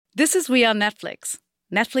This is We Are Netflix,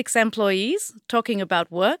 Netflix employees talking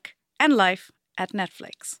about work and life at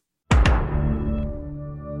Netflix.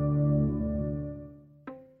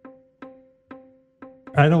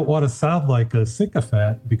 I don't want to sound like a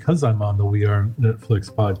sycophant because I'm on the We Are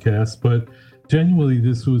Netflix podcast, but genuinely,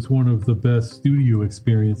 this was one of the best studio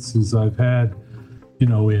experiences I've had,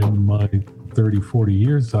 in my 30, 40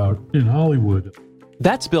 years out in Hollywood.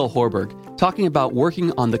 That's Bill Horberg talking about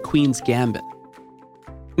working on The Queen's Gambit.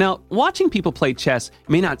 Now, watching people play chess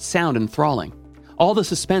may not sound enthralling. All the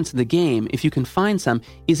suspense in the game, if you can find some,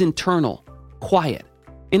 is internal, quiet.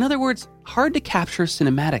 In other words, hard to capture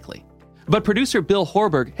cinematically. But producer Bill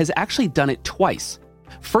Horberg has actually done it twice.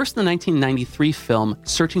 First in the 1993 film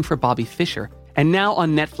Searching for Bobby Fischer, and now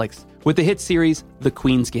on Netflix with the hit series The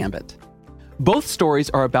Queen's Gambit. Both stories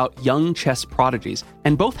are about young chess prodigies,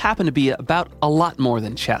 and both happen to be about a lot more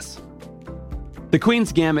than chess. The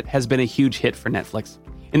Queen's Gambit has been a huge hit for Netflix.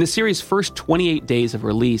 In the series' first 28 days of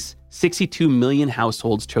release, 62 million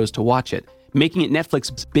households chose to watch it, making it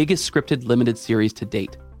Netflix's biggest scripted limited series to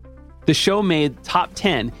date. The show made top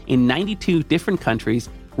 10 in 92 different countries,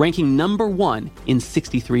 ranking number 1 in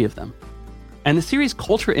 63 of them. And the series'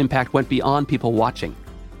 culture impact went beyond people watching.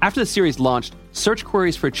 After the series launched, search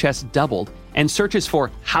queries for chess doubled, and searches for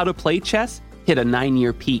how to play chess hit a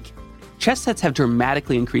 9-year peak. Chess sets have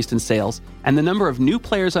dramatically increased in sales, and the number of new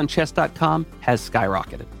players on chess.com has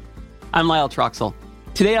skyrocketed. I'm Lyle Troxell.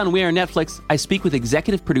 Today on We Are Netflix, I speak with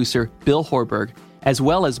executive producer Bill Horberg, as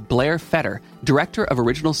well as Blair Fetter, director of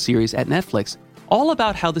original series at Netflix, all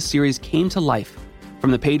about how the series came to life,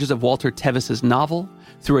 from the pages of Walter Tevis's novel,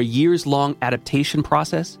 through a years-long adaptation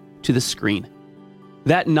process, to the screen.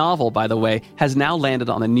 That novel, by the way, has now landed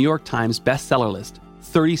on the New York Times bestseller list,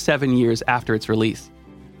 37 years after its release.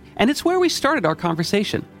 And it's where we started our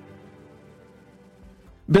conversation.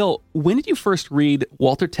 Bill, when did you first read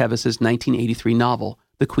Walter Tevis's 1983 novel,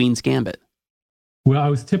 The Queen's Gambit? Well, I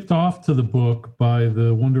was tipped off to the book by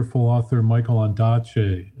the wonderful author Michael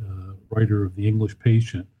Ondaatje, writer of The English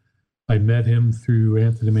Patient. I met him through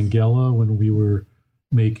Anthony Minghella when we were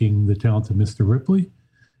making The Talented Mr. Ripley.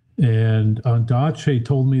 And Ondaatje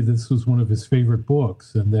told me this was one of his favorite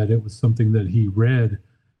books and that it was something that he read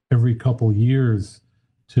every couple years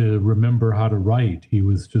to remember how to write. He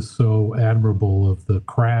was just so admirable of the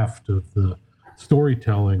craft of the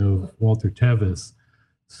storytelling of Walter Tevis.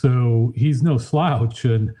 So he's no slouch.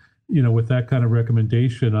 And, with that kind of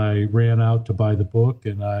recommendation, I ran out to buy the book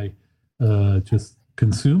and I just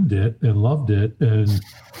consumed it and loved it and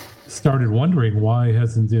started wondering why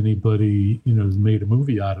hasn't anybody, made a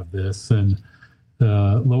movie out of this. And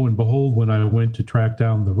lo and behold, when I went to track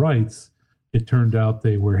down the rights, it turned out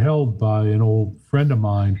they were held by an old friend of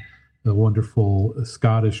mine, a wonderful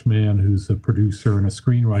Scottish man who's a producer and a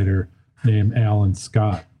screenwriter named Alan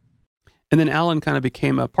Scott. And then Alan kind of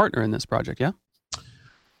became a partner in this project, yeah?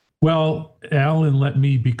 Well, Alan let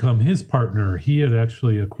me become his partner. He had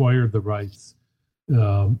actually acquired the rights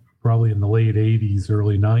probably in the late 80s,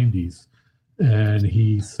 early 90s. And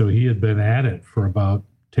he had been at it for about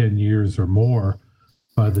 10 years or more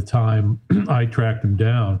by the time I tracked him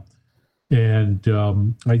down. And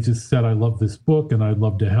I just said, I love this book and I'd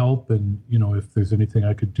love to help. And, if there's anything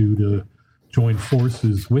I could do to join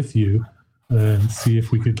forces with you and see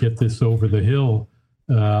if we could get this over the hill,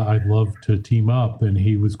 I'd love to team up. And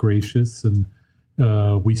he was gracious and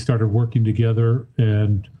we started working together.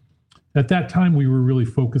 And at that time, we were really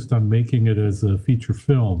focused on making it as a feature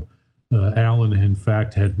film. Alan, in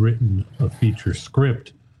fact, had written a feature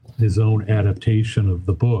script, his own adaptation of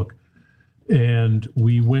the book. And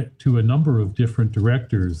we went to a number of different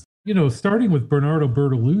directors, starting with Bernardo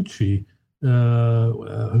Bertolucci,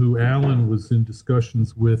 who Alan was in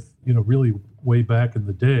discussions with, really way back in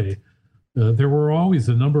the day. There were always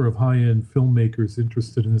a number of high-end filmmakers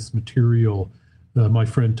interested in this material. My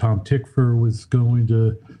friend Tom Tickfer was going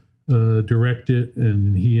to direct it,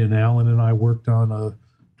 and he and Alan and I worked on a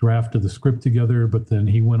draft of the script together, but then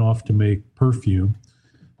he went off to make Perfume.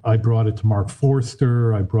 I brought it to Mark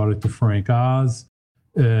Forster, I brought it to Frank Oz,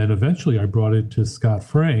 and eventually I brought it to Scott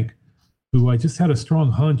Frank, who I just had a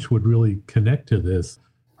strong hunch would really connect to this,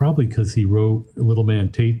 probably because he wrote Little Man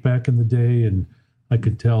Tate back in the day, and I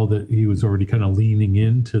could tell that he was already kind of leaning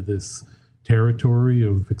into this territory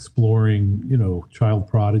of exploring, child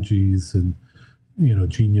prodigies and,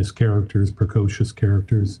 genius characters, precocious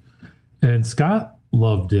characters. And Scott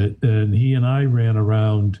loved it, and he and I ran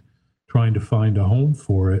around trying to find a home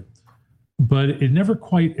for it. But it never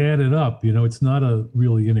quite added up. It's not a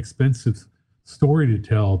really inexpensive story to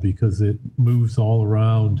tell because it moves all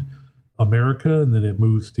around America and then it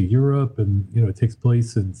moves to Europe and, it takes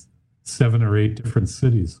place in 7 or 8 different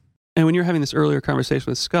cities. And when you're having this earlier conversation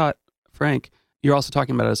with Scott Frank, you're also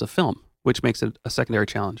talking about it as a film, which makes it a secondary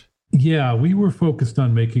challenge. Yeah, we were focused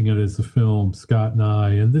on making it as a film, Scott and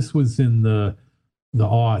I, and this was in the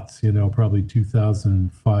aughts, probably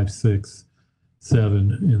 2005, 6,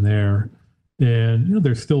 7 in there. And,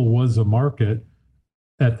 there still was a market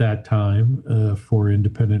at that time for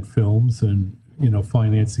independent films and,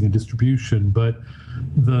 financing and distribution. But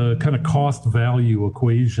the kind of cost value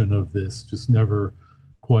equation of this just never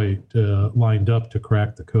quite lined up to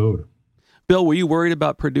crack the code. Bill, were you worried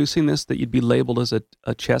about producing this, that you'd be labeled as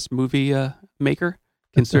a chess movie maker,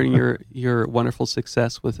 considering your wonderful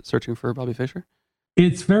success with Searching for Bobby Fischer?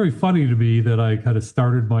 It's very funny to me that I kind of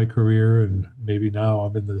started my career, and maybe now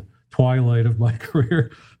I'm in the twilight of my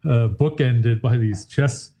career, bookended by these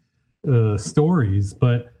chess stories.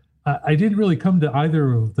 But I didn't really come to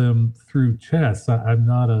either of them through chess. I'm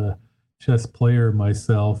not a chess player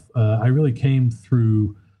myself. I really came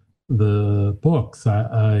through the books.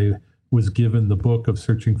 I was given the book of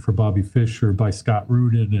Searching for Bobby Fischer by Scott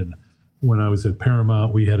Rudin, and when I was at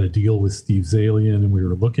Paramount, we had a deal with Steve Zaillian, and we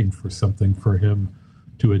were looking for something for him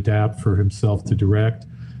to adapt, for himself to direct.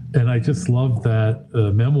 And I just loved that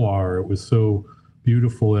memoir. It was so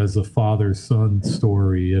beautiful as a father-son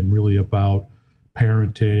story, and really about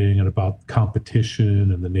parenting and about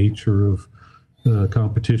competition and the nature of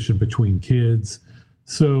competition between kids.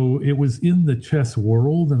 So it was in the chess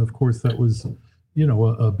world, and of course that was,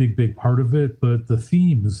 a big part of it. But the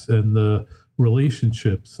themes and the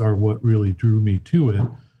relationships are what really drew me to it.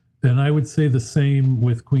 And I would say the same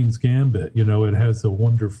with Queen's Gambit. It has a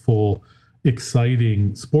wonderful,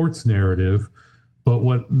 exciting sports narrative. But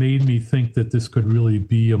what made me think that this could really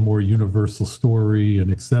be a more universal story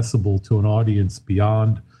and accessible to an audience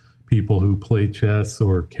beyond people who play chess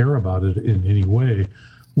or care about it in any way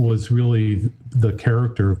was really the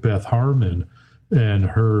character of Beth Harmon and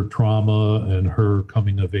her trauma and her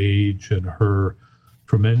coming of age and her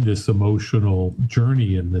tremendous emotional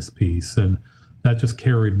journey in this piece. And that just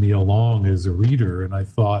carried me along as a reader. And I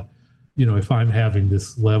thought, if I'm having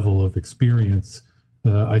this level of experience,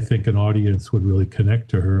 I think an audience would really connect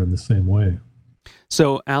to her in the same way.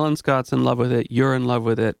 So Alan Scott's in love with it. You're in love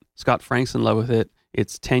with it. Scott Frank's in love with it.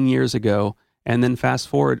 It's 10 years ago. And then fast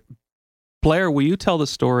forward. Blair, will you tell the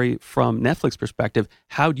story from Netflix perspective?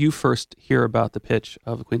 How did you first hear about the pitch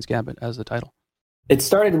of The Queen's Gambit as the title? It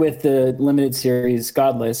started with the limited series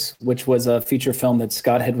Godless, which was a feature film that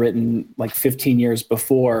Scott had written like 15 years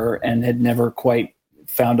before and had never quite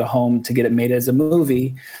found a home to get it made as a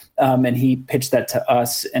movie. And he pitched that to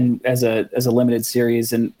us and as a limited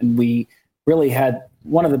series. And we really had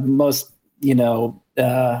one of the most,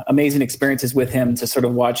 amazing experiences with him, to sort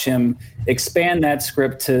of watch him expand that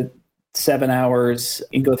script to 7 hours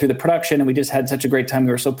and go through the production. And we just had such a great time.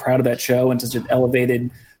 We were so proud of that show and such an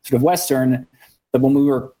elevated sort of Western. But when we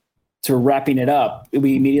were sort of wrapping it up,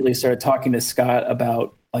 we immediately started talking to Scott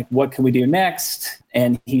about like, what can we do next?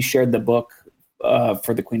 And he shared the book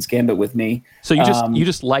for The Queen's Gambit with me. So you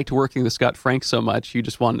just liked working with Scott Frank so much, you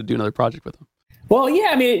just wanted to do another project with him. Well, yeah,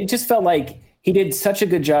 I mean, it just felt like he did such a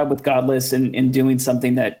good job with Godless and doing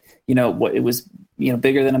something that, it was,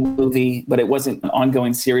 bigger than a movie, but it wasn't an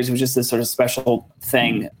ongoing series. It was just this sort of special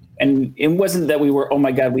thing. And it wasn't that we were, oh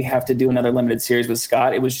my God, we have to do another limited series with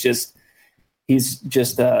Scott. It was just, he's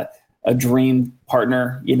just a dream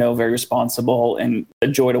partner, very responsible and a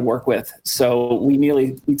joy to work with. So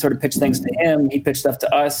we sort of pitched things to him. He pitched stuff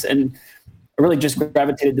to us, and I really just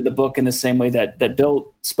gravitated to the book in the same way that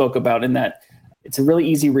Bill spoke about, in that it's a really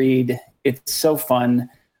easy read. It's so fun.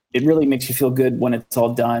 It really makes you feel good when it's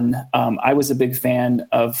all done. I was a big fan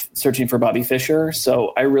of Searching for Bobby Fischer,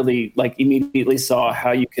 so I really immediately saw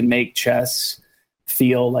how you can make chess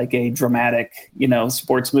feel like a dramatic,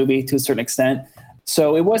 sports movie to a certain extent.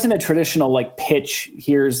 So it wasn't a traditional pitch,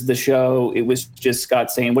 here's the show. It was just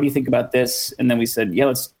Scott saying, what do you think about this? And then we said,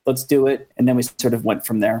 yeah, let's do it. And then we sort of went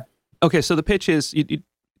from there. Okay, so the pitch is,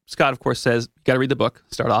 Scott, of course, says, you got to read the book,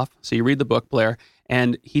 start off. So you read the book, Blair,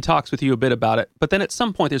 and he talks with you a bit about it. But then at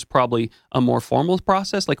some point, there's probably a more formal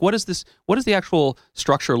process. What does the actual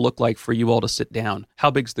structure look like for you all to sit down?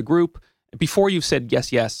 How big's the group? Before you've said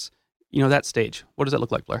yes, that stage, what does that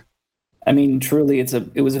look like, Blair? I mean, truly,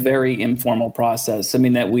 it was a very informal process. I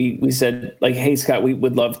mean, that we said, hey, Scott, we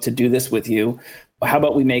would love to do this with you. How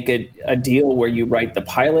about we make a deal where you write the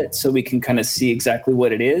pilot so we can kind of see exactly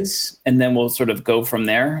what it is, and then we'll sort of go from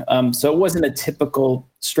there. So it wasn't a typical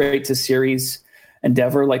straight to series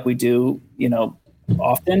endeavor like we do,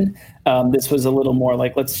 often. This was a little more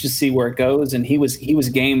like, let's just see where it goes. And he was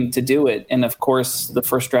game to do it. And of course, the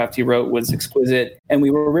first draft he wrote was exquisite. And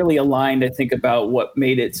we were really aligned, I think, about what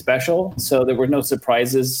made it special. So there were no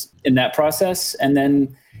surprises in that process. And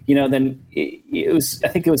then, it was, I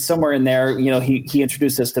think it was somewhere in there, he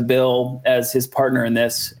introduced us to Bill as his partner in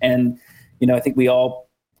this. And, I think we all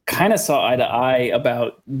kind of saw eye to eye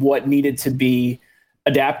about what needed to be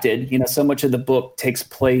adapted. So much of the book takes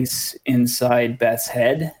place inside Beth's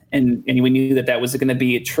head, and we knew that was going to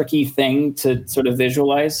be a tricky thing to sort of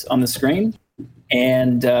visualize on the screen.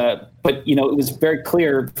 And but it was very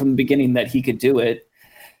clear from the beginning that he could do it.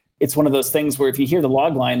 It's one of those things where if you hear the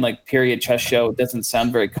log line, like period chess show, it doesn't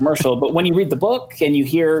sound very commercial. But when you read the book and you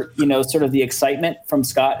hear, sort of the excitement from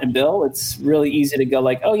Scott and Bill, it's really easy to go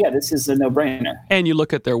like, oh yeah, this is a no-brainer. And you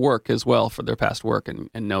look at their work as well, for their past work, and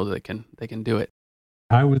know that they can do it.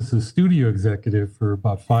 I was a studio executive for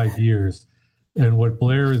about 5 years. And what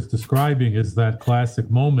Blair is describing is that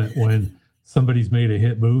classic moment when somebody's made a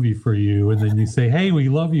hit movie for you and then you say, hey, we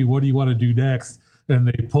love you. What do you want to do next? And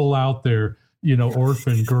they pull out their,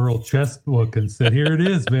 orphan girl chess book and say, here it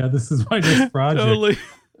is, man. This is my next project. Totally.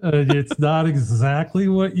 It's not exactly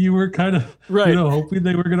what you were kind of, hoping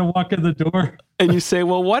they were going to walk in the door. And you say,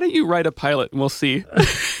 well, why don't you write a pilot and we'll see.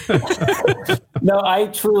 No,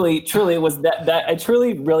 I truly, it was that I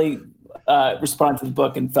truly really responded to the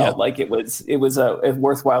book and felt like it was a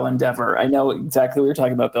worthwhile endeavor. I know exactly what you're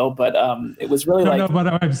talking about, Bill, but it was really No,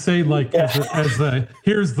 but I'm saying like as a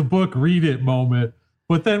here's the book, read it moment.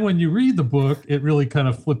 But then when you read the book, it really kind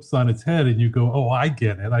of flips on its head and you go, oh, I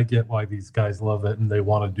get it. I get why these guys love it and they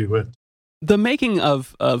want to do it. The making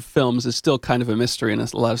of films is still kind of a mystery in a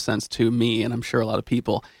lot of sense to me, and I'm sure a lot of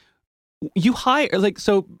people. You hire,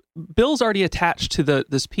 so Bill's already attached to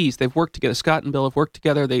this piece. They've worked together. Scott and Bill have worked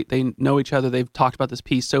together. They know each other. They've talked about this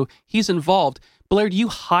piece. So he's involved. Blair, do you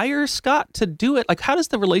hire Scott to do it? Like, how does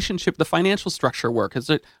the relationship, the financial structure work? Is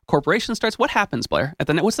it corporation starts? What happens, Blair?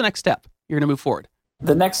 What's the next step? You're going to move forward.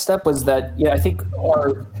 The next step was that, I think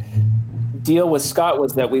our deal with Scott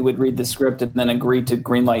was that we would read the script and then agree to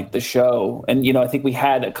greenlight the show. And, I think we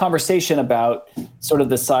had a conversation about sort of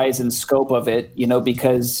the size and scope of it,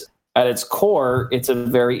 because at its core, it's a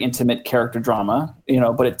very intimate character drama,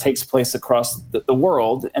 but it takes place across the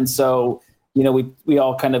world. And so, we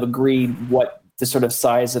all kind of agreed what the sort of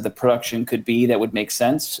size of the production could be that would make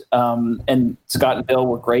sense. And Scott and Bill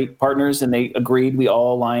were great partners and they agreed. We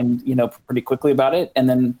all aligned, pretty quickly about it. And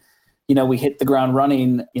then, we hit the ground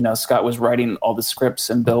running. Scott was writing all the scripts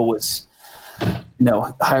and Bill was,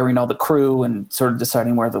 hiring all the crew and sort of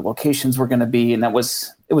deciding where the locations were going to be. And it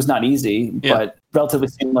was not easy, but relatively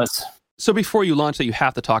seamless. So before you launch that, you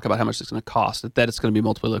have to talk about how much it's going to cost, that it's going to be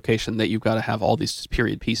multiple location, that you've got to have all these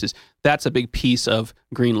period pieces. That's a big piece of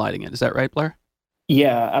greenlighting it. Is that right, Blair?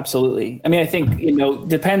 Yeah, absolutely. I mean, I think,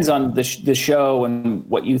 depends on the show and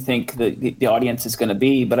what you think the audience is going to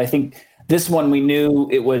be. But I think this one, we knew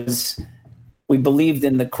we believed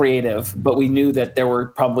in the creative, but we knew that there were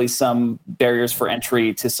probably some barriers for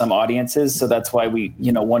entry to some audiences. So that's why we,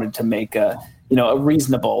 wanted to make a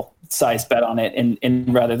reasonable size bet on it.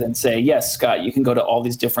 And rather than say, yes, Scott, you can go to all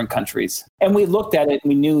these different countries. And we looked at it and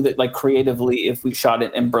we knew that like creatively, if we shot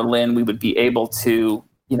it in Berlin, we would be able to,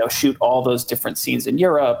 shoot all those different scenes in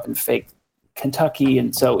Europe and fake Kentucky.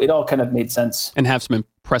 And so it all kind of made sense. And have some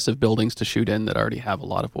impressive buildings to shoot in that already have a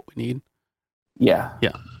lot of what we need. Yeah.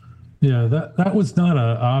 Yeah. Yeah, that was not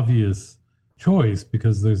an obvious choice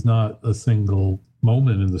because there's not a single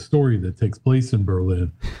moment in the story that takes place in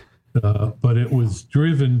Berlin. But it was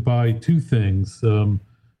driven by two things.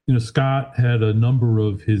 Scott had a number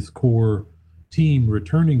of his core team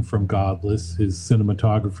returning from Godless, his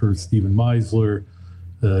cinematographer, Stephen Meisler,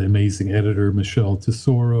 amazing editor, Michelle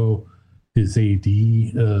Tesoro, his AD,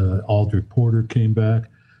 Aldrich Porter came back.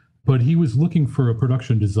 But he was looking for a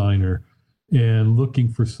production designer and looking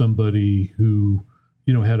for somebody who,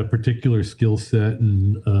 had a particular skill set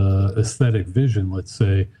and aesthetic vision, let's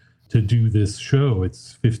say, to do this show.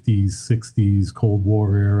 It's 50s, 60s, Cold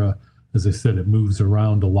War era. As I said, it moves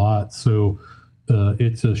around a lot. So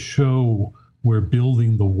it's a show where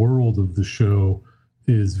building the world of the show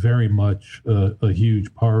is very much a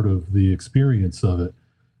huge part of the experience of it.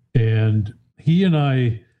 And he and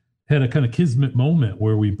I had a kind of kismet moment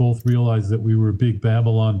where we both realized that we were big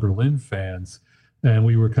Babylon Berlin fans. And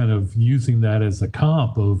we were kind of using that as a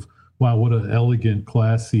comp of, wow, what an elegant,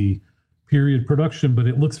 classy period production, but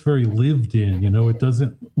it looks very lived in. It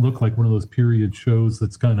doesn't look like one of those period shows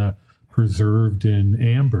that's kind of preserved in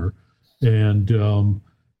amber. And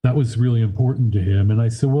that was really important to him. And I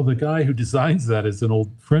said, well, the guy who designs that is an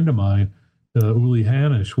old friend of mine, Uli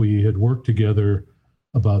Hanisch. We had worked together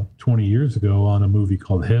about 20 years ago on a movie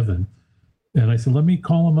called Heaven. And I said, let me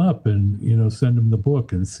call him up and, send him the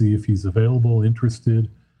book and see if he's available, interested.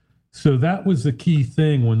 So that was the key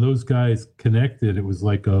thing when those guys connected. It was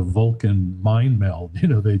like a Vulcan mind meld.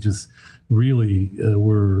 They just really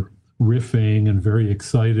were riffing and very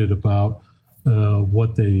excited about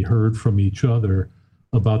what they heard from each other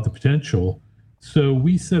about the potential. So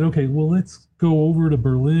we said, okay, well, let's go over to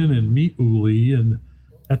Berlin and meet Uli. And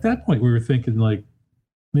at that point, we were thinking like,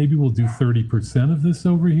 maybe we'll do 30% of this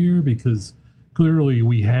over here, because clearly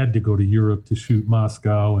we had to go to Europe to shoot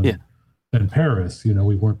Moscow and Paris.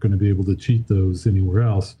 We weren't going to be able to cheat those anywhere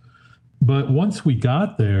else. But once we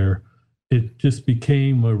got there, it just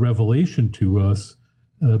became a revelation to us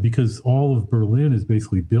because all of Berlin is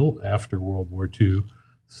basically built after World War II.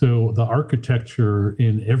 So the architecture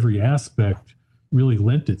in every aspect really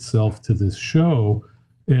lent itself to this show.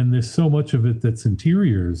 And there's so much of it that's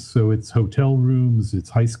interiors. So it's hotel rooms, it's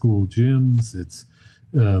high school gyms, it's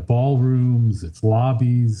ballrooms, it's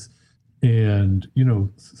lobbies, and,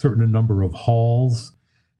 certain number of halls.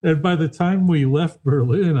 And by the time we left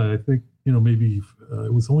Berlin, I think, maybe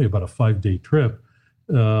it was only about a 5-day trip.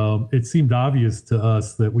 It seemed obvious to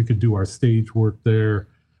us that we could do our stage work there.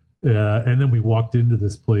 And then we walked into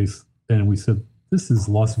this place and we said, this is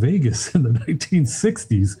Las Vegas in the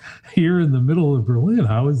 1960s, here in the middle of Berlin.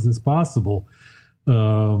 How is this possible?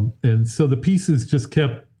 And so the pieces just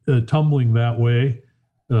kept tumbling that way.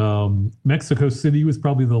 Mexico City was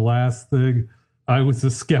probably the last thing. I was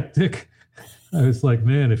a skeptic. I was like,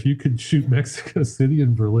 man, if you could shoot Mexico City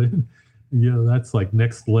and Berlin, that's like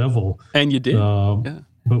next level. And you did.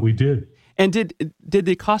 But we did. And did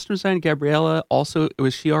the costume designer Gabriella also,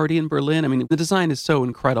 was she already in Berlin? I mean, the design is so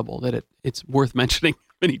incredible that it's worth mentioning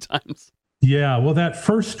many times. Yeah, well, that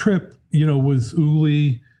first trip, was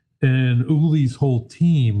Uli and Uli's whole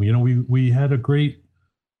team. We had a great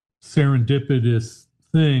serendipitous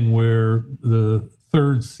thing where the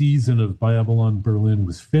third season of Babylon Berlin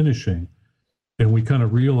was finishing. And we kind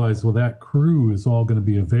of realized, well, that crew is all going to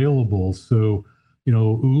be available. So,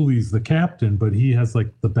 Uli's the captain, but he has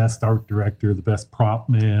like the best art director, the best prop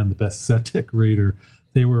man, the best set decorator.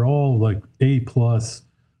 They were all like A+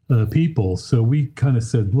 people. So we kind of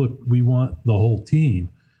said, look, we want the whole team.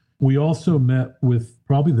 We also met with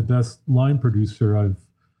probably the best line producer I've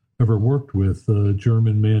ever worked with, a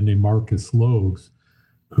German man named Markus Logs,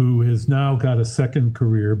 who has now got a second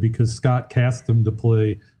career because Scott cast him to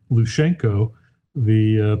play Lushenko,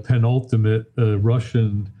 the penultimate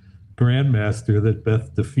Russian grandmaster that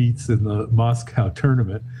Beth defeats in the Moscow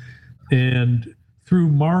tournament. And through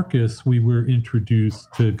Marcus, we were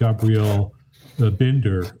introduced to Gabrielle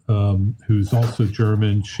Binder, who's also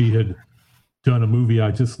German. She had done a movie I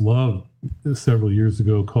just loved several years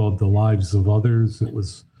ago called The Lives of Others. It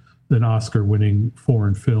was an Oscar-winning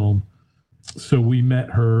foreign film. So we met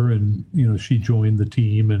her and, she joined the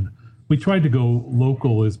team, and we tried to go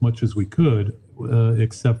local as much as we could,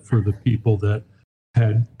 except for the people that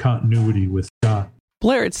had continuity with Scott.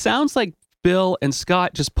 Blair, it sounds like Bill and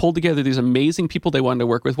Scott just pulled together these amazing people they wanted to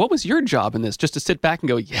work with. What was your job in this? Just to sit back and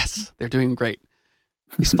go, yes, they're doing great.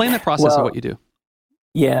 Explain that process of what you do.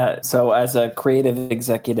 Yeah. So as a creative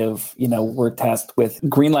executive, we're tasked with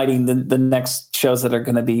greenlighting the next shows that are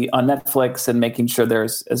going to be on Netflix and making sure they're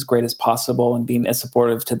as great as possible and being as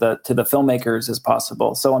supportive to the filmmakers as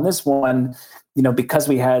possible. So on this one, because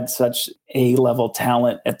we had such A-level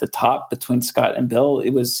talent at the top between Scott and Bill, it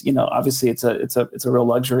was, obviously it's a real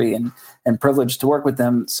luxury and privilege to work with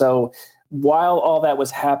them. So while all that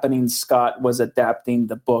was happening, Scott was adapting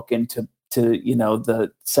the book into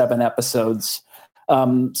the 7 episodes.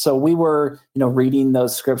 So we were, reading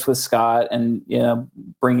those scripts with Scott and,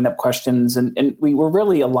 bringing up questions. And we were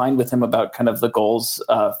really aligned with him about kind of the goals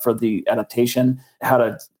for the adaptation, how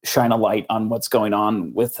to shine a light on what's going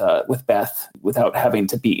on with Beth without having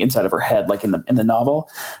to be inside of her head, like in the novel.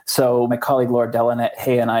 So my colleague, Laura Delanet,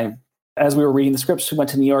 and I, as we were reading the scripts, we went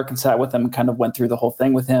to New York and sat with him and kind of went through the whole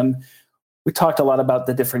thing with him. We talked a lot about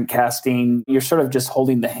the different casting. You're sort of just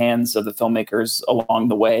holding the hands of the filmmakers along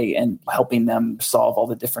the way and helping them solve all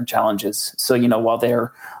the different challenges. So, while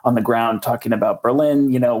they're on the ground talking about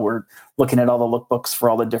Berlin, we're looking at all the lookbooks for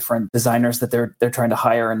all the different designers that they're trying to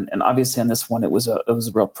hire. And obviously on this one, it was a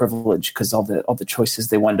real privilege because all the choices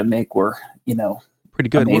they wanted to make were, pretty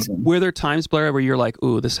good. Amazing. Were there times, Blair, where you're like,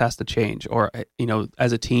 ooh, this has to change? Or,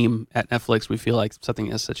 as a team at Netflix, we feel like something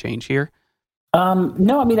has to change here?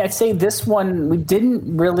 No, I'd say this one, we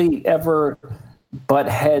didn't really ever butt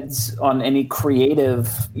heads on any creative,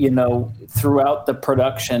 throughout the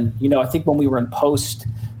production. I think when we were in post,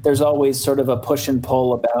 there's always sort of a push and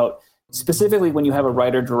pull about, specifically when you have a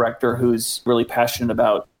writer-director who's really passionate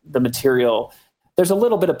about the material, there's a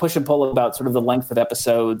little bit of push and pull about sort of the length of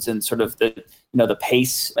episodes and sort of the, the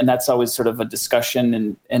pace. And that's always sort of a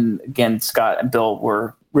discussion. And again, Scott and Bill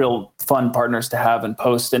were real fun partners to have in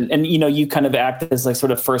post. And you kind of act as like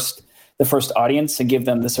sort of the first audience and give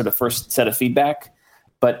them the sort of first set of feedback.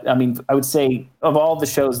 But I mean, I would say of all the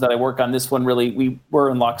shows that I work on, this one really, we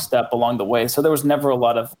were in lockstep along the way. So there was never a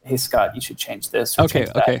lot of, hey, Scott, you should change this.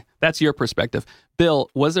 Okay. That's your perspective.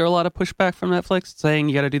 Bill, was there a lot of pushback from Netflix saying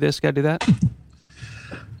you got to do this, got to do that?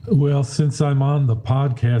 Well, since I'm on the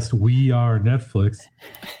podcast, We Are Netflix.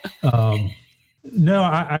 No,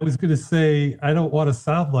 I was going to say, I don't want to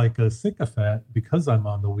sound like a sycophant because I'm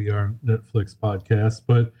on the We Are Netflix podcast,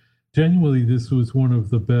 but genuinely, this was one of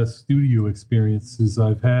the best studio experiences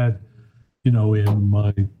I've had, in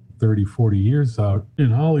my 30, 40 years out in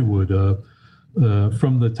Hollywood.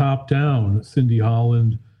 From the top down, Cindy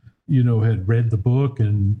Holland, had read the book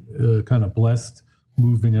and kind of blessed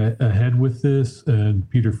moving ahead with this. And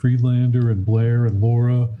Peter Friedlander and Blair and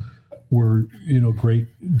Laura were, great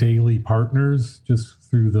daily partners just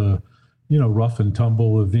through the, rough and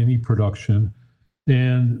tumble of any production.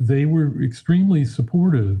 And they were extremely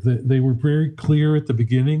supportive. They were very clear at the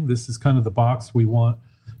beginning. This is kind of the box we want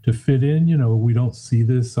to fit in. We don't see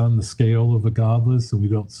this on the scale of a Godless, and we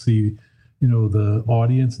don't see, the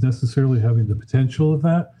audience necessarily having the potential of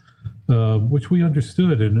that, which we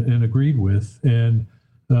understood and agreed with. And,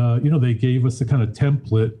 they gave us a kind of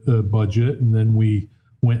template budget, and then we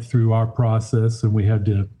went through our process and we had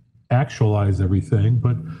to actualize everything.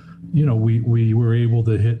 But, we were able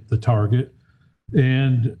to hit the target.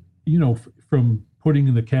 And, from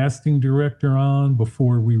putting the casting director on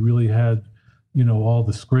before we really had, all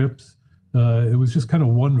the scripts, it was just kind of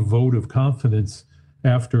one vote of confidence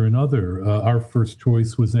after another. Our first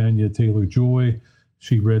choice was Anya Taylor-Joy.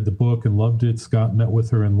 She read the book and loved it. Scott met with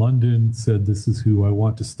her in London, said, this is who I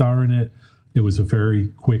want to star in it. It was a very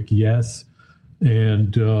quick yes.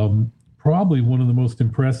 And probably one of the most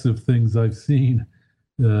impressive things I've seen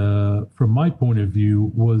from my point of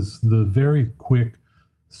view was the very quick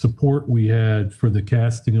support we had for the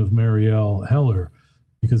casting of Marielle Heller,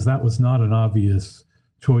 because that was not an obvious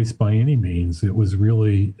choice by any means. It was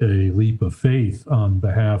really a leap of faith on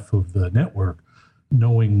behalf of the network,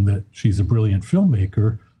 knowing that she's a brilliant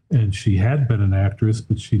filmmaker and she had been an actress,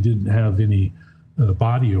 but she didn't have any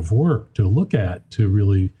body of work to look at to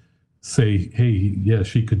really say, hey, yeah,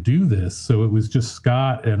 she could do this. So it was just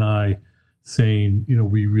Scott and I saying,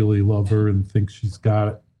 we really love her and think she's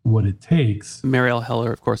got what it takes. Marielle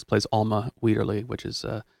Heller, of course, plays Alma Wheaterly, which is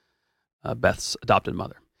Beth's adopted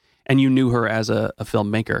mother. And you knew her as a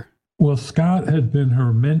filmmaker. Well, Scott had been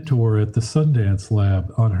her mentor at the Sundance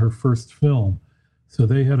Lab on her first film. So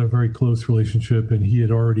they had a very close relationship, and he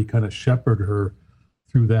had already kind of shepherded her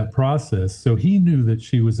through that process. So he knew that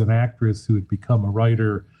she was an actress who had become a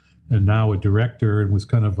writer and now a director and was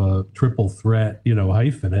kind of a triple threat,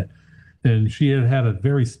 hyphenate. And she had a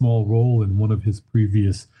very small role in one of his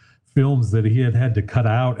previous films that he had to cut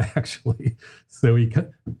out, actually. So he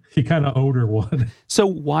kind of owed her one. So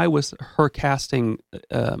why was her casting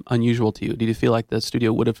unusual to you? Did you feel like the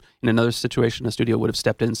studio would have, in another situation, a studio would have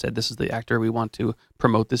stepped in and said, this is the actor we want to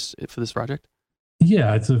promote this for this project?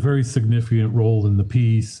 Yeah, it's a very significant role in the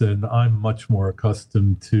piece, and I'm much more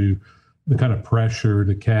accustomed to the kind of pressure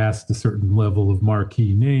to cast a certain level of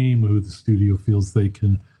marquee name who the studio feels they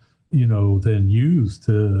can then use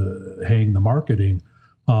to hang the marketing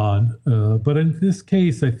on. But in this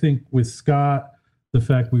case, I think with Scott, the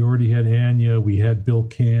fact we already had Anya, we had Bill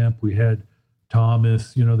Camp, we had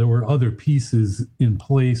Thomas, there were other pieces in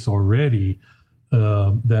place already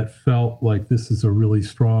that felt like this is a really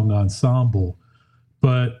strong ensemble.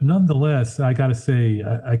 But nonetheless, I got to say,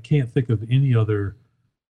 I can't think of any other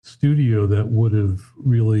studio that would have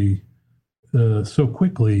really so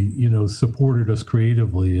quickly, supported us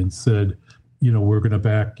creatively and said, we're going to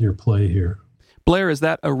back your play here. Blair, is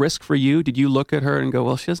that a risk for you? Did you look at her and go,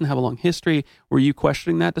 well, she doesn't have a long history? Were you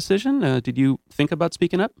questioning that decision? Did you think about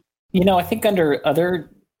speaking up? I think under other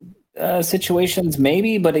situations,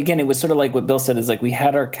 maybe. But again, it was sort of like what Bill said, is like we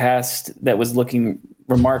had our cast that was looking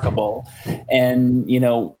remarkable. And,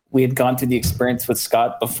 we had gone through the experience with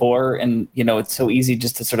Scott before, and, it's so easy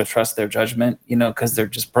just to sort of trust their judgment, because they're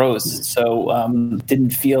just pros. So didn't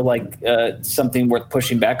feel like something worth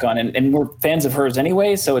pushing back on. And we're fans of hers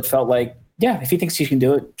anyway. So it felt like, yeah, if he thinks she can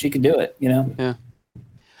do it, she can do it, Yeah.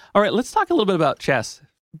 All right, let's talk a little bit about chess.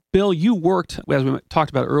 Bill, you worked, as we talked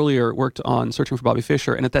about earlier, worked on Searching for Bobby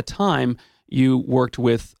Fischer. And at that time, you worked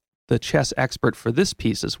with the chess expert for this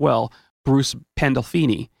piece as well, Bruce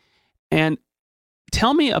Pandolfini. And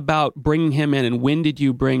Tell me about bringing him in, and when did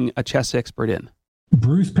you bring a chess expert in?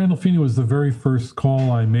 Bruce Pandolfini was the very first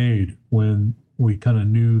call I made when we kind of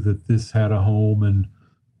knew that this had a home and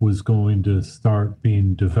was going to start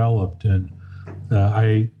being developed. And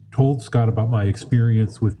I told Scott about my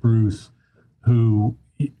experience with Bruce, who,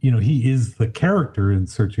 he is the character in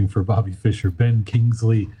Searching for Bobby Fischer. Ben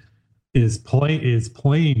Kingsley is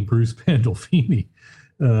playing Bruce Pandolfini.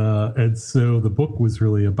 And so the book was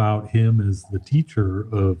really about him as the teacher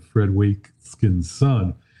of Fred Wakeskin's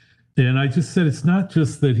son. And I just said, it's not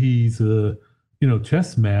just that he's a,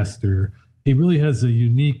 chess master. He really has a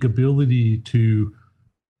unique ability to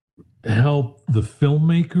help the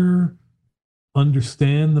filmmaker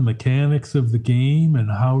understand the mechanics of the game and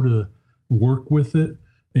how to work with it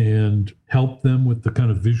and help them with the kind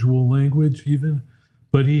of visual language even.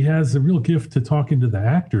 But he has a real gift to talking to the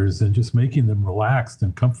actors and just making them relaxed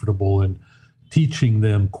and comfortable and teaching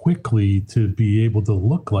them quickly to be able to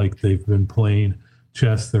look like they've been playing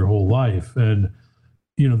chess their whole life. And,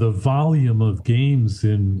 the volume of games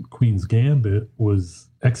in Queen's Gambit was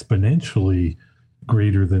exponentially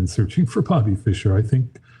greater than Searching for Bobby Fischer. I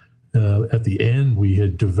think at the end, we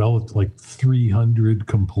had developed like 300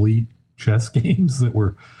 complete chess games that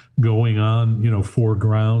were going on,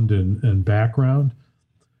 foreground and background.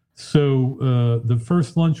 So the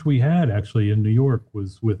first lunch we had actually in New York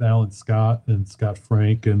was with Alan Scott and Scott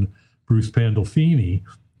Frank and Bruce Pandolfini.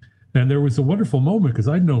 And there was a wonderful moment because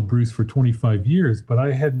I'd known Bruce for 25 years, but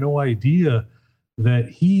I had no idea that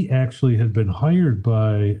he actually had been hired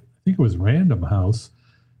by, I think it was Random House,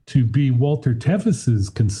 to be Walter Tevis's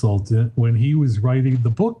consultant when he was writing the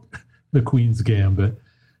book, The Queen's Gambit.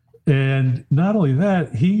 And not only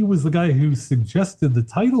that, he was the guy who suggested the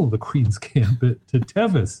title of The Queen's Gambit to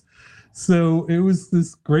Tevis. So it was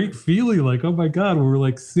this great feeling like, oh my God, we're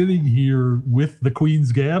like sitting here with The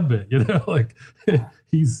Queen's Gambit, like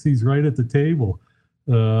he's right at the table.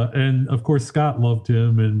 And of course, Scott loved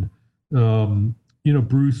him. And,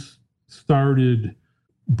 Bruce started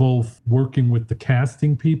both working with the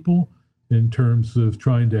casting people in terms of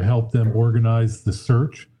trying to help them organize the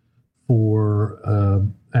search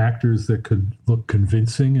for actors that could look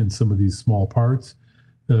convincing in some of these small parts.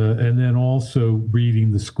 And then also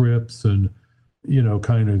reading the scripts and,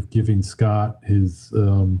 kind of giving Scott his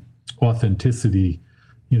authenticity,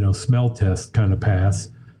 smell test kind of pass.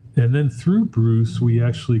 And then through Bruce, we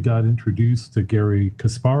actually got introduced to Garry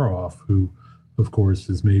Kasparov, who, of course,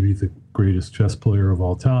 is maybe the greatest chess player of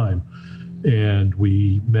all time. And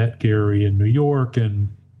we met Garry in New York.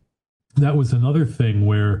 And that was another thing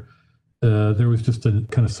where there was just a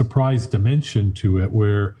kind of surprise dimension to it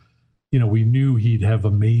where, we knew he'd have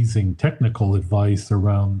amazing technical advice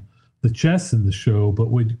around the chess in the show, but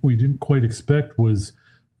what we didn't quite expect was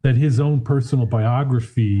that his own personal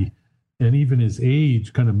biography and even his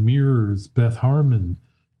age kind of mirrors Beth Harmon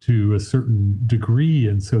to a certain degree.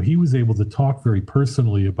 And so he was able to talk very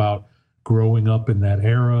personally about growing up in that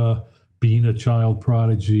era, being a child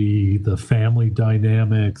prodigy, the family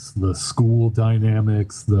dynamics, the school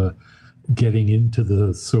dynamics, the getting into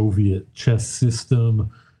the Soviet chess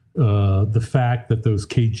system, the fact that those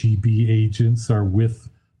KGB agents are with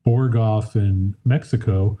Borgov in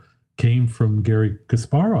Mexico came from Garry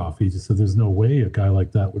Kasparov. He just said there's no way a guy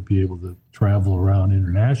like that would be able to travel around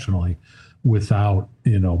internationally without,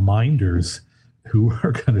 minders who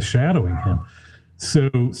are kind of shadowing him. So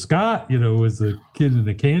Scott, was a kid in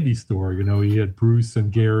a candy store. He had Bruce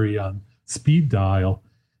and Garry on speed dial.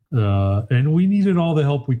 And we needed all the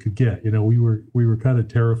help we could get. We were kind of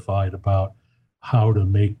terrified about how to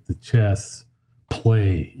make the chess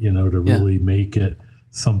play, to really make it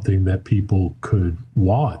something that people could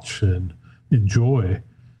watch and enjoy.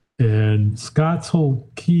 And Scott's whole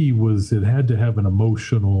key was it had to have an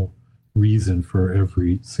emotional reason for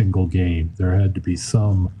every single game. There had to be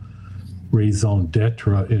some raison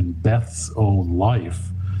d'etre in Beth's own life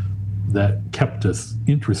that kept us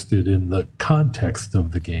interested in the context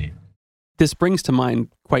of the game. This brings to mind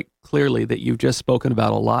quite clearly that you've just spoken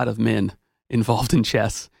about a lot of men involved in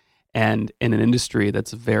chess and in an industry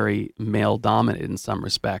that's very male-dominated in some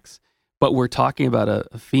respects. But we're talking about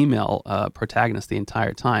a female protagonist the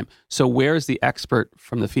entire time. So where's the expert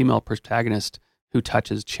from the female protagonist who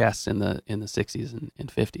touches chess in the 60s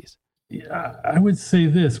and 50s? Yeah, I would say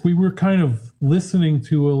this. We were kind of listening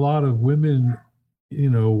to a lot of women,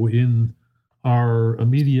 in our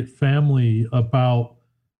immediate family about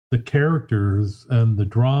the characters and the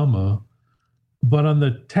drama. But on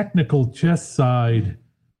the technical chess side,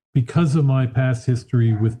 because of my past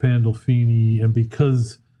history with Pandolfini and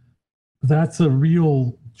because that's a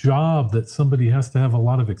real job that somebody has to have a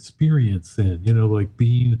lot of experience in, like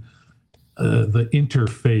being the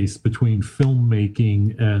interface between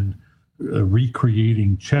filmmaking and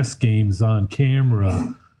recreating chess games on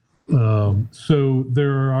camera. So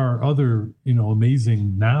there are other,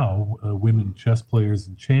 amazing now women chess players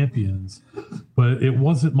and champions, but it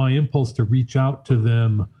wasn't my impulse to reach out to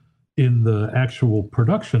them in the actual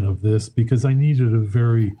production of this because I needed a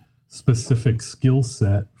very specific skill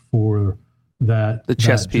set for that. The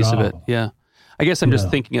chess that piece job. of it. Yeah. I guess I'm just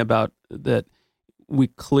thinking about that. We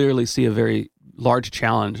clearly see a very large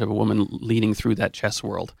challenge of a woman leading through that chess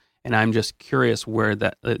world. And I'm just curious does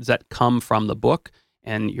that come from the book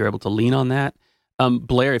and you're able to lean on that?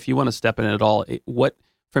 Blair, if you want to step in at all, what,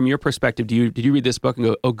 from your perspective, did you read this book and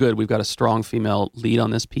go, oh, good, we've got a strong female lead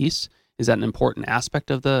on this piece? Is that an important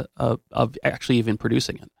aspect of of actually even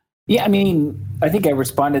producing it? Yeah, I mean, I think I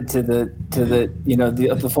responded to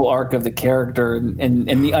the full arc of the character and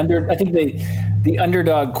the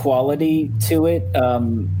underdog quality to it,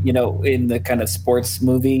 in the kind of sports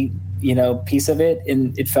movie, piece of it,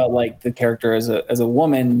 and it felt like the character as a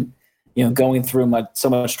woman, going through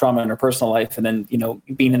so much trauma in her personal life, and then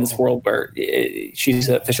being in this world where she's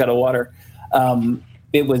a fish out of water.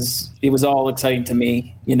 It was all exciting to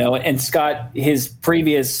me, and Scott, his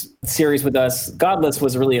previous series with us, Godless,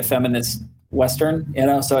 was really a feminist Western,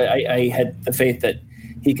 so I had the faith that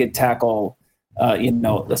he could tackle,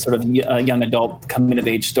 the sort of young adult coming of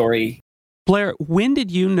age story. Blair, when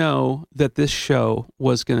did you know that this show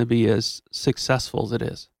was going to be as successful as it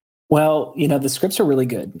is? Well, the scripts are really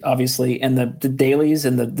good, obviously, and the dailies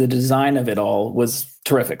and the design of it all was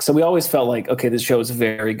terrific. So we always felt like, okay, this show is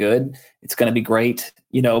very good. It's going to be great,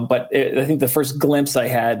 but I think the first glimpse I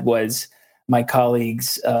had was my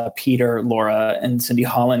colleagues, Peter, Laura, and Cindy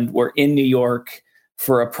Holland were in New York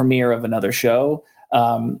for a premiere of another show.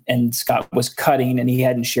 And Scott was cutting and he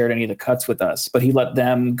hadn't shared any of the cuts with us, but he let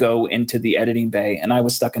them go into the editing bay. And I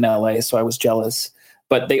was stuck in LA, so I was jealous.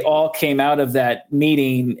 But they all came out of that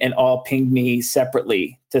meeting and all pinged me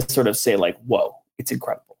separately to sort of say like, whoa, it's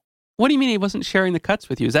incredible. What do you mean he wasn't sharing the cuts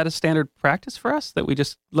with you? Is that a standard practice for us, that we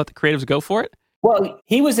just let the creatives go for it? Well,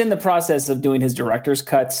 he was in the process of doing his director's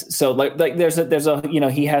cuts. So like there's a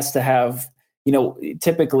he has to have,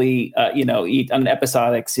 typically, on an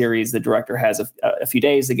episodic series, the director has a few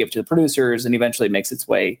days to give to the producers and eventually makes its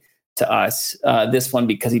way to us. This one,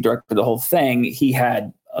 because he directed the whole thing, he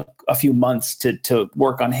had a few months to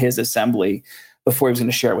work on his assembly before he was going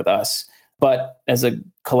to share it with us. But as a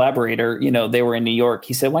collaborator, they were in New York.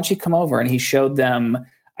 He said, why don't you come over? And he showed them,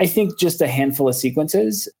 I think, just a handful of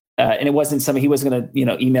sequences. And it wasn't something he was going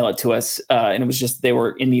to, email it to us. And it was just, they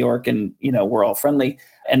were in New York and, we're all friendly.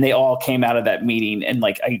 And they all came out of that meeting. And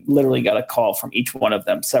like, I literally got a call from each one of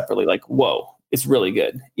them separately, like, whoa, it's really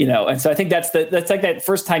good, And so I think that's like that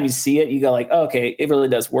first time you see it, you go like, oh, okay, it really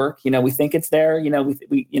does work. We think it's there,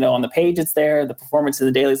 we on the page it's there. The performance in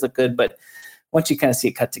the dailies look good, but once you kind of see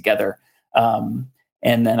it cut together, and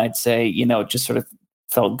then I'd say, it just sort of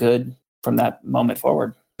felt good from that moment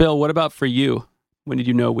forward. Bill, what about for you? When did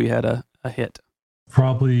you know we had a hit?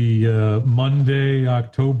 Probably Monday,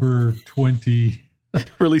 October 20.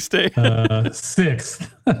 Release day.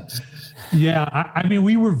 6th. Yeah, I mean,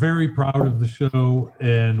 we were very proud of the show,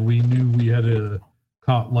 and we knew we had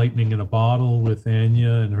caught lightning in a bottle with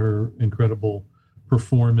Anya and her incredible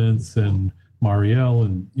performance, and Marielle,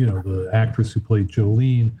 and the actress who played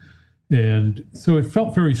Jolene, and so it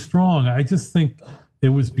felt very strong. I just think it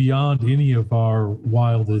was beyond any of our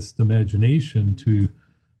wildest imagination to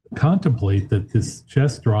contemplate that this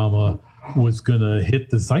chess drama was going to hit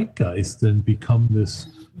the zeitgeist and become this,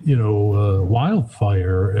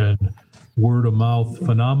 wildfire and word of mouth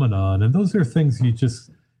phenomenon. And those are things you just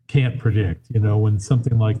can't predict. When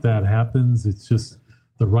something like that happens, it's just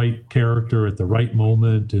the right character at the right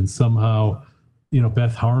moment. And somehow,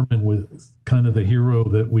 Beth Harmon was kind of the hero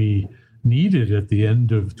that we needed at the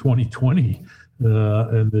end of 2020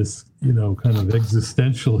 and this, kind of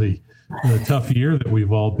existentially tough year that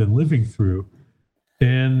we've all been living through.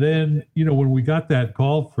 And then, when we got that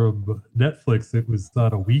call from Netflix, it was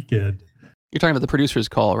on a weekend. You're talking about the producer's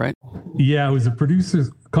call, right? Yeah, it was a producer's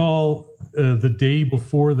call the day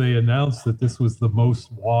before they announced that this was the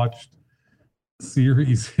most watched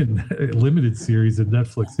series, limited series in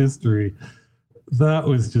Netflix history. That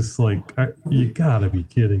was just like, you gotta be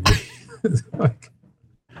kidding me.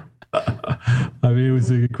 It was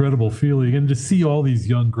an incredible feeling. And to see all these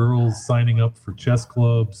young girls signing up for chess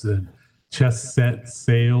clubs and chess set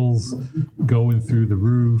sales going through the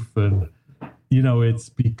roof, and it's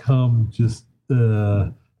become just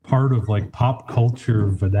part of like pop culture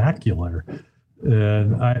vernacular,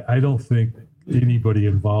 and I don't think anybody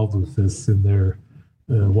involved with this in their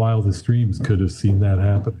wildest dreams could have seen that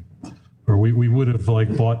happening or we would have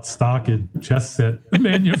like bought stock in chess set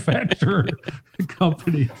manufacturer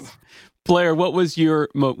companies. Blair, what was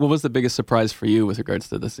the biggest surprise for you with regards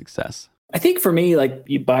to the success? I think for me, like,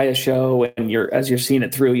 you buy a show and as you're seeing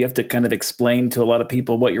it through, you have to kind of explain to a lot of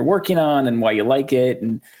people what you're working on and why you like it.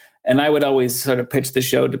 And I would always sort of pitch the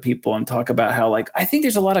show to people and talk about how, like, I think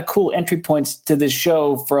there's a lot of cool entry points to this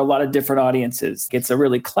show for a lot of different audiences. It's a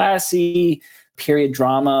really classy period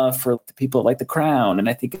drama for the people like The Crown. And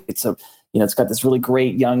I think it's it's got this really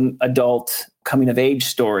great young adult coming of age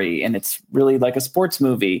story, and it's really like a sports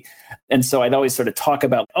movie. And so I'd always sort of talk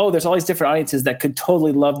about, there's all these different audiences that could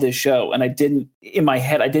totally love this show. And in my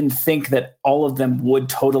head, I didn't think that all of them would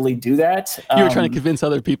totally do that. You were trying to convince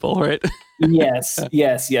other people, right? Yes.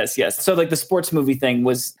 So like the sports movie thing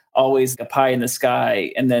was always a pie in the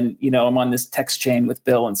sky. And then, I'm on this text chain with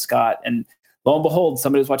Bill and Scott, and lo and behold,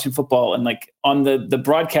 somebody was watching football, and like on the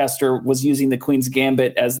broadcaster was using the Queen's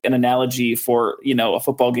Gambit as an analogy for, a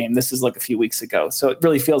football game. This is like a few weeks ago. So it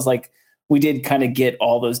really feels like we did kind of get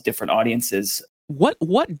all those different audiences.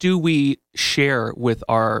 What do we share with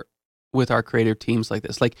our creative teams like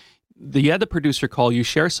this? Like, you had the producer call, you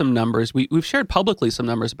share some numbers. We've shared publicly some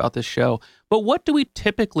numbers about this show, but what do we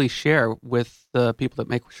typically share with the people that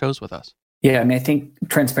make shows with us? Yeah, I mean, I think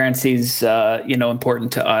transparency is,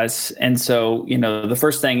 important to us. And so, the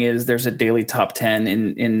first thing is there's a daily top 10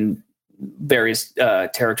 in various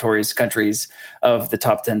territories, countries, of the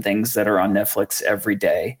top 10 things that are on Netflix every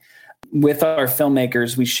day. With our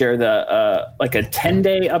filmmakers, we share like a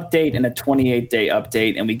 10-day update and a 28-day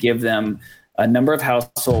update, and we give them a number of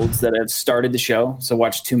households that have started the show, so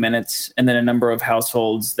watch 2 minutes, and then a number of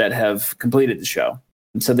households that have completed the show.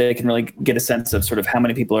 And so they can really get a sense of sort of how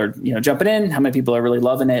many people are, jumping in, how many people are really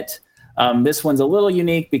loving it. This one's a little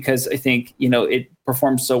unique because I think, it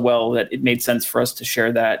performed so well that it made sense for us to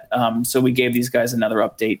share that. So we gave these guys another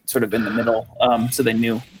update sort of in the middle, so they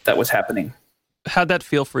knew that was happening. How'd that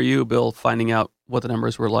feel for you, Bill, finding out what the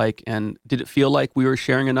numbers were like? And did it feel like we were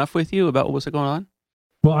sharing enough with you about what was going on?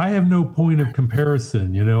 Well, I have no point of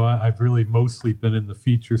comparison. I've really mostly been in the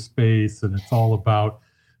feature space, and it's all about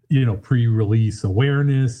pre-release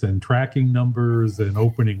awareness and tracking numbers and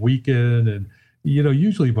opening weekend. And,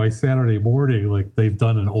 usually by Saturday morning, like, they've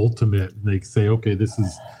done an ultimate and they say, okay, this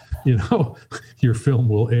is, your film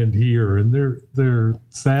will end here. And they're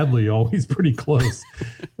sadly always pretty close.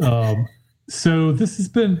 So this has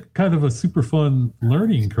been kind of a super fun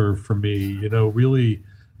learning curve for me, really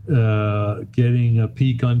getting a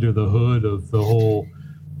peek under the hood of the whole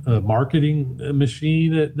marketing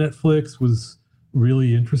machine at Netflix was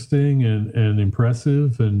really interesting and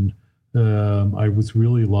impressive, and I was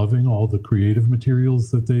really loving all the creative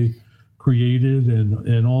materials that they created,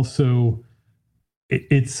 and also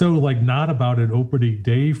it's so like not about an opening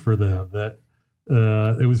day for them that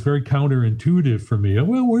it was very counterintuitive for me.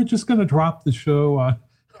 Well, we're just going to drop the show on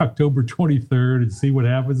October 23rd and see what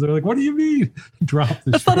happens. They're like, what do you mean drop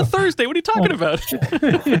the That's show? Not a Thursday. What are you talking about?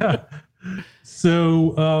 Yeah.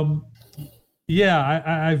 So,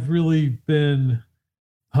 I've really been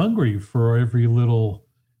hungry for every little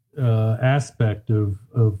aspect of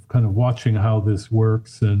kind of watching how this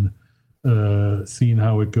works and seeing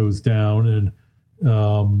how it goes down.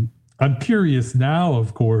 And I'm curious now,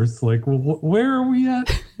 of course, like, well, where are we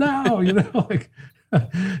at now?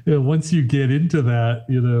 Once you get into that,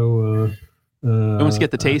 once you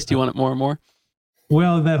get the taste, you want it more and more?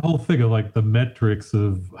 Well, that whole thing of like the metrics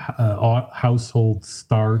of household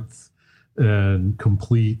starts and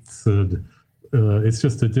completes, and it's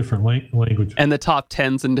just a different language. And the top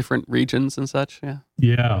 10s in different regions and such, yeah.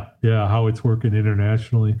 Yeah, how it's working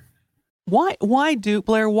internationally. Why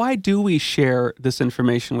do we share this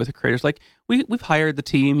information with the creators? Like, we've hired the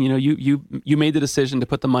team. You made the decision to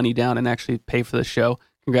put the money down and actually pay for the show.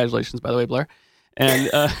 Congratulations, by the way, Blair. And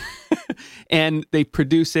and they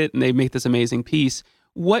produce it and they make this amazing piece.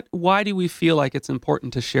 Why do we feel like it's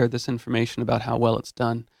important to share this information about how well it's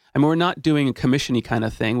done? I mean, we're not doing a commission-y kind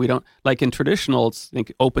of thing. We don't, like in traditional, it's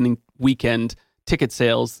like opening weekend ticket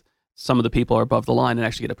sales. Some of the people are above the line and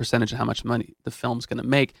actually get a percentage of how much money the film's going to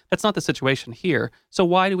make. That's not the situation here. So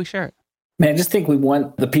why do we share it? Man, I just think we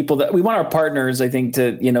want our partners, I think,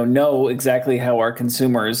 to, know exactly how our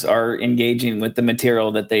consumers are engaging with the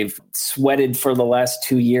material that they've sweated for the last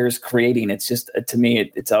 2 years creating. It's just, to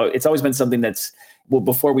me, it's always been something that's, well,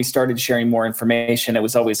 before we started sharing more information, it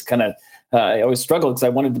was always kind of, I always struggled because I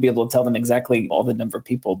wanted to be able to tell them exactly all the number of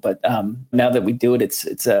people. But now that we do it,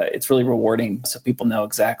 it's really rewarding. So people know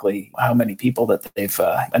exactly how many people that they've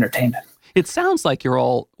entertained. It sounds like you're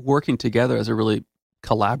all working together as a really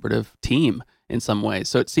collaborative team in some ways.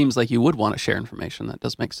 So it seems like you would want to share information. That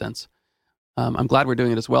does make sense. I'm glad we're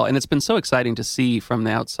doing it as well. And it's been so exciting to see from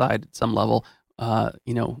the outside at some level,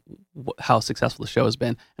 how successful the show has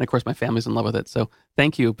been. And of course, my family's in love with it. So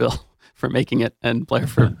thank you, Bill, for making it, and Blair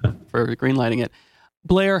for greenlighting it.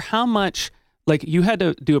 Blair, how much, like, you had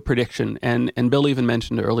to do a prediction, and Bill even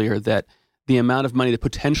mentioned earlier that the amount of money that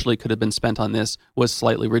potentially could have been spent on this was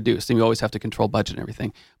slightly reduced, and you always have to control budget and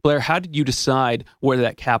everything. Blair, how did you decide where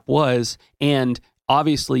that cap was? And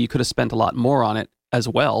obviously, you could have spent a lot more on it as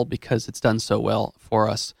well, because it's done so well for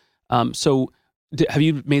us. Have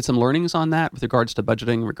you made some learnings on that with regards to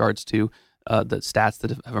budgeting, in regards to the stats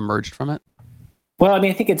that have emerged from it? Well, I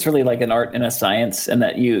mean, I think it's really like an art and a science, and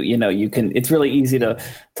that you can, it's really easy to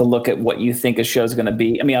look at what you think a show is going to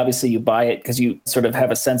be. I mean, obviously you buy it because you sort of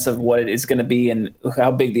have a sense of what it is going to be and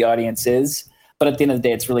how big the audience is. But at the end of the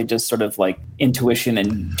day, it's really just sort of like intuition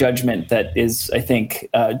and judgment that is, I think,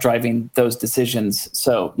 driving those decisions.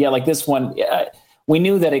 So yeah, like this one, we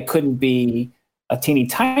knew that it couldn't be a teeny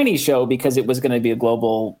tiny show because it was going to be a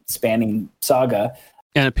global spanning saga.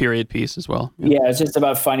 And a period piece as well. Yeah, it's just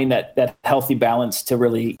about finding that healthy balance to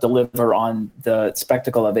really deliver on the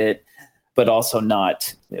spectacle of it, but also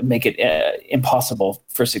not make it impossible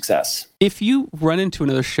for success. If you run into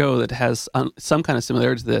another show that has some kind of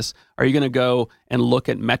similarity to this, are you going to go and look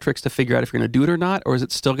at metrics to figure out if you're going to do it or not? Or is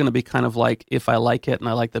it still going to be kind of like, if I like it and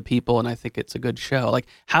I like the people and I think it's a good show? Like,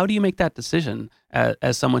 how do you make that decision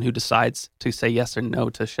as someone who decides to say yes or no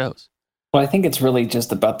to shows? Well, I think it's really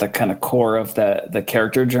just about the kind of core of the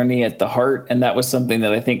character journey at the heart. And that was something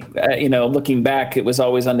that I think, looking back, it was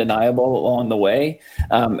always undeniable along the way.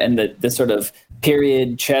 And the sort of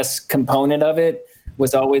period chess component of it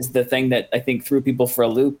was always the thing that I think threw people for a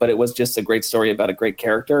loop, but it was just a great story about a great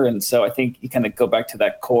character. And so I think you kind of go back to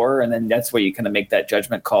that core, and then that's where you kind of make that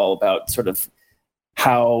judgment call about sort of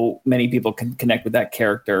how many people can connect with that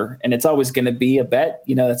character. And it's always going to be a bet,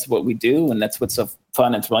 that's what we do. And that's what's so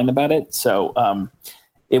fun and thrilling about it. So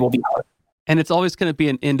it will be hard. And it's always going to be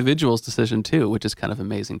an individual's decision too, which is kind of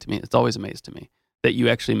amazing to me. It's always amazed to me that you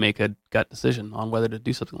actually make a gut decision on whether to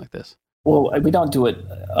do something like this. Well, we don't do it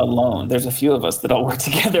alone. There's a few of us that all work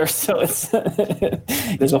together. So it's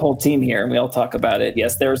there's a whole team here, and we all talk about it.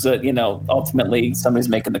 Yes, there's ultimately somebody's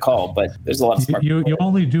making the call, but there's a lot of smart people. You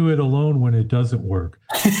only do it alone when it doesn't work.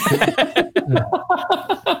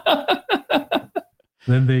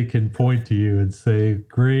 Then they can point to you and say,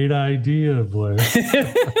 "Great idea, Blair."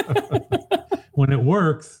 When it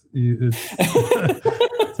works,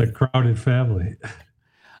 it's a crowded family.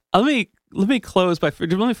 Let me close by, let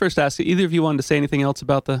me first ask you, either of you wanted to say anything else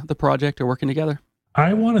about the project or working together?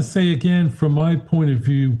 I want to say again, from my point of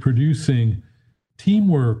view, producing,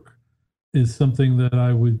 teamwork is something that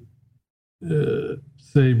I would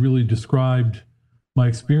say really described my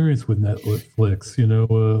experience with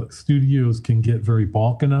Netflix. Studios can get very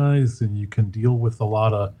balkanized, and you can deal with a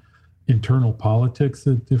lot of internal politics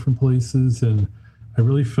at different places. And I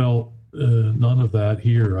really felt none of that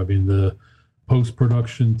here. I mean, the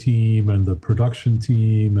post-production team and the production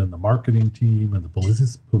team and the marketing team and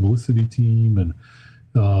the publicity team and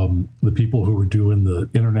the people who were doing the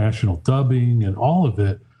international dubbing and all of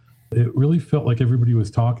it, it really felt like everybody was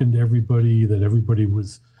talking to everybody, that everybody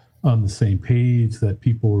was on the same page, that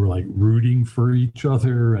people were like rooting for each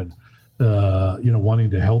other and, wanting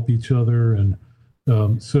to help each other. And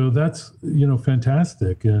so that's,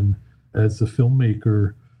 fantastic. And as a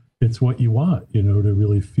filmmaker, it's what you want, to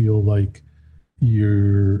really feel like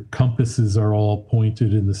your compasses are all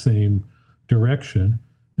pointed in the same direction.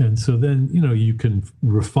 And so then, you can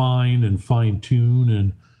refine and fine tune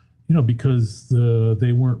and, because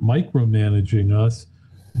they weren't micromanaging us,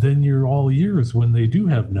 then you're all ears when they do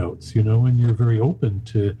have notes, and you're very open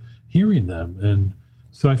to hearing them. And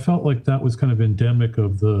so I felt like that was kind of endemic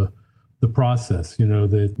of the process,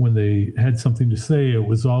 that when they had something to say, it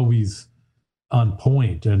was always on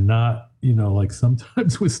point and not, like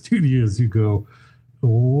sometimes with studios you go,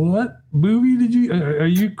 what movie are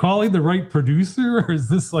you calling the right producer, or is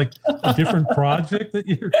this like a different project that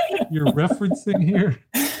you're referencing here?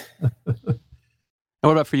 And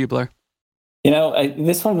what about for you, Blair?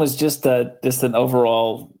 This one was just an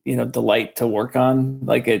overall, delight to work on.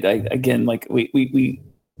 Like we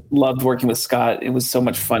loved working with Scott. It was so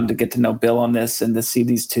much fun to get to know Bill on this and to see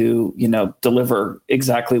these two, deliver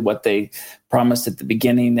exactly what they promised at the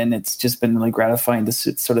beginning. And it's just been really gratifying to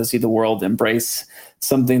sort of see the world embrace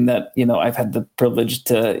something that, I've had the privilege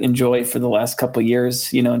to enjoy for the last couple of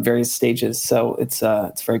years, in various stages. So it's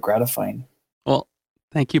very gratifying. Well,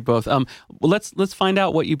 thank you both. Let's find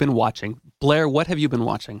out what you've been watching. Blair, what have you been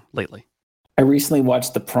watching lately? I recently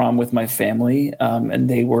watched The Prom with my family, and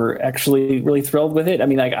they were actually really thrilled with it. I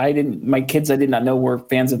mean, like my kids I did not know were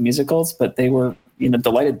fans of musicals, but they were,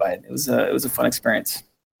 delighted by it. It was a fun experience.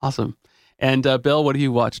 Awesome. And Bill, what have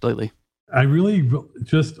you watched lately? I really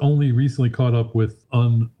just only recently caught up with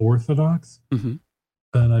Unorthodox, and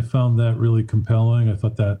I found that really compelling. I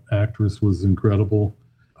thought that actress was incredible.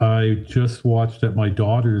 I just watched, at my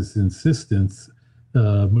daughter's insistence,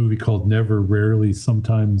 a movie called Never, Rarely,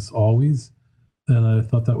 Sometimes, Always, and I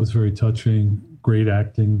thought that was very touching. Great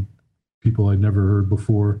acting, people I'd never heard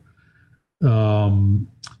before. The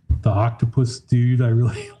octopus dude, I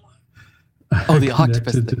really... Oh, the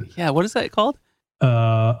octopus. Yeah, what is that called?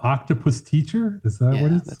 Octopus Teacher. Is that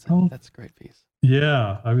what it's called? That's a great piece.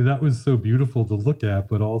 Yeah, I mean, that was so beautiful to look at,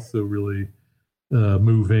 but also really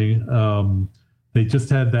moving. They just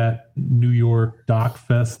had that New York Doc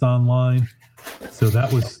Fest online, so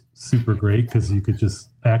that was super great because you could just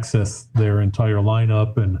access their entire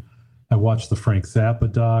lineup. And I watched the Frank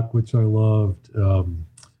Zappa doc, which I loved.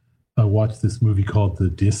 I watched this movie called The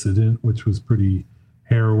Dissident, which was pretty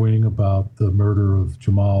harrowing, about the murder of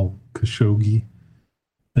Jamal Khashoggi.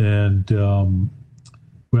 And,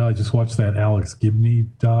 I just watched that Alex Gibney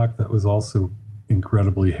doc. That was also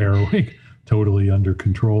incredibly harrowing, totally under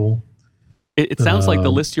control. It sounds like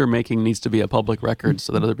the list you're making needs to be a public record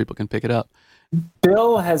so that other people can pick it up.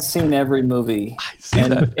 Bill has seen every movie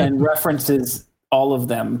and references all of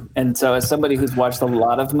them. And so as somebody who's watched a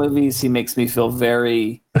lot of movies, he makes me feel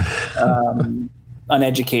very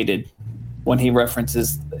uneducated when he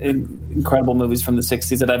references incredible movies from the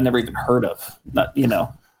 60s that I've never even heard of. Not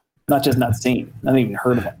just not seen, not even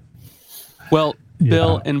heard of them. Well,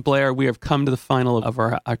 Bill and Blair, we have come to the final of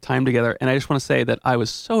our time together. And I just want to say that I was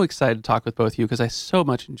so excited to talk with both of you because I so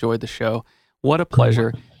much enjoyed the show. What a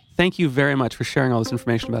pleasure. Thank you very much for sharing all this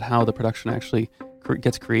information about how the production actually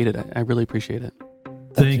gets created. I really appreciate it.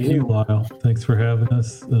 Thank you, Lyle. Thanks for having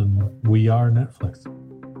us. We Are Netflix.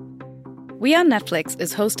 We Are Netflix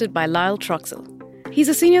is hosted by Lyle Troxell. He's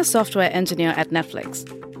a senior software engineer at Netflix.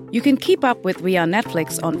 You can keep up with We Are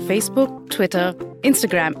Netflix on Facebook, Twitter,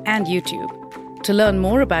 Instagram, and YouTube. To learn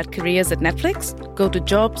more about careers at Netflix, go to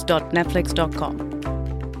jobs.netflix.com.